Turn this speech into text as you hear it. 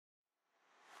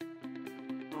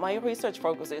My research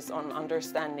focuses on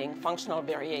understanding functional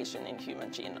variation in human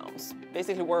genomes.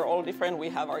 Basically, we're all different, we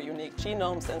have our unique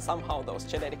genomes, and somehow those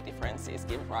genetic differences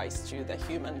give rise to the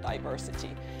human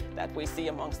diversity that we see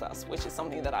amongst us, which is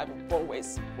something that I've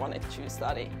always wanted to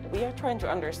study. We are trying to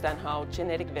understand how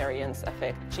genetic variants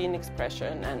affect gene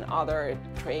expression and other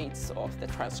traits of the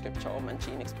transcriptome and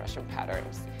gene expression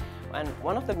patterns. And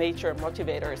one of the major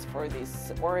motivators for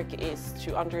this work is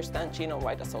to understand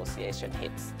genome-wide association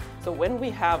hits. So when we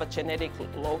have a genetic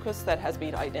locus that has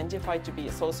been identified to be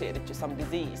associated to some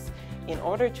disease, in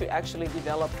order to actually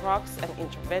develop drugs and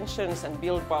interventions and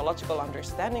build biological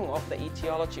understanding of the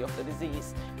etiology of the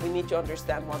disease, we need to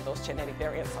understand what those genetic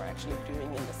variants are actually doing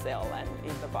in the cell and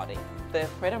in the body. The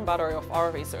bread and butter of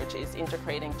our research is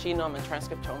integrating genome and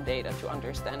transcriptome data to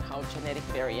understand how genetic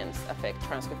variants affect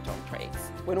transcriptome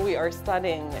traits. When we are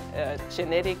studying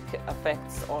genetic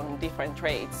effects on different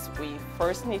traits, we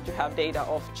first need to have data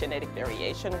of genetic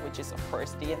variation, which is of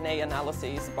course DNA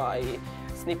analysis by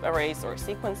SNP arrays or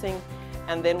sequencing,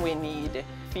 and then we need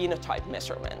phenotype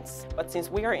measurements. But since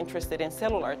we are interested in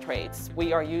cellular traits,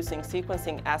 we are using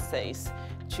sequencing assays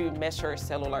to measure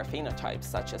cellular phenotypes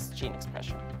such as gene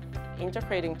expression.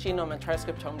 Integrating genome and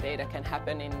transcriptome data can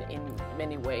happen in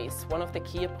many ways. One of the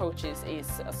key approaches is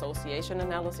association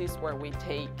analysis, where we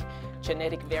take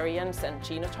genetic variants and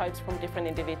genotypes from different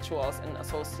individuals and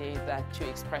associate that to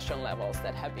expression levels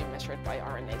that have been measured by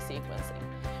RNA sequencing.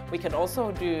 We can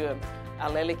also do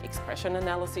allelic expression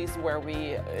analysis, where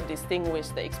we distinguish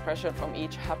the expression from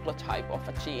each haplotype of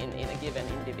a gene in a given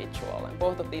individual. And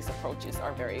both of these approaches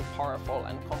are very powerful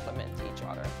and complement each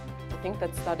other. I think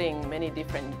that studying many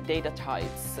different data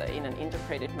types in an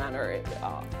integrated manner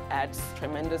adds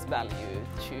tremendous value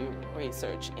to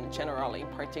research in general, in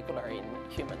particular in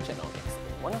human genomics.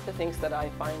 One of the things that I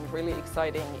find really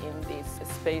exciting in this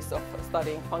space of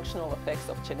studying functional effects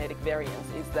of genetic variants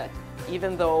is that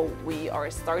even though we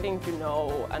are starting to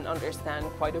know and understand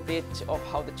quite a bit of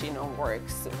how the genome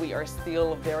works, we are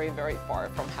still very, very far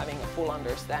from having a full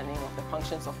understanding of the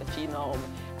functions of the genome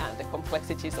and the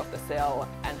complexities of the cell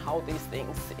and how these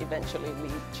things eventually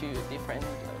lead to different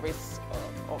risks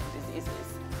of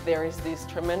diseases. There is this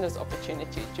tremendous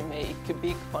opportunity to make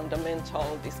big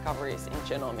fundamental discoveries in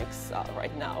genomics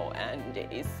right now, and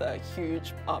it is a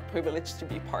huge privilege to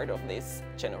be part of this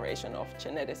generation of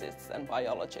geneticists and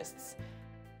biologists.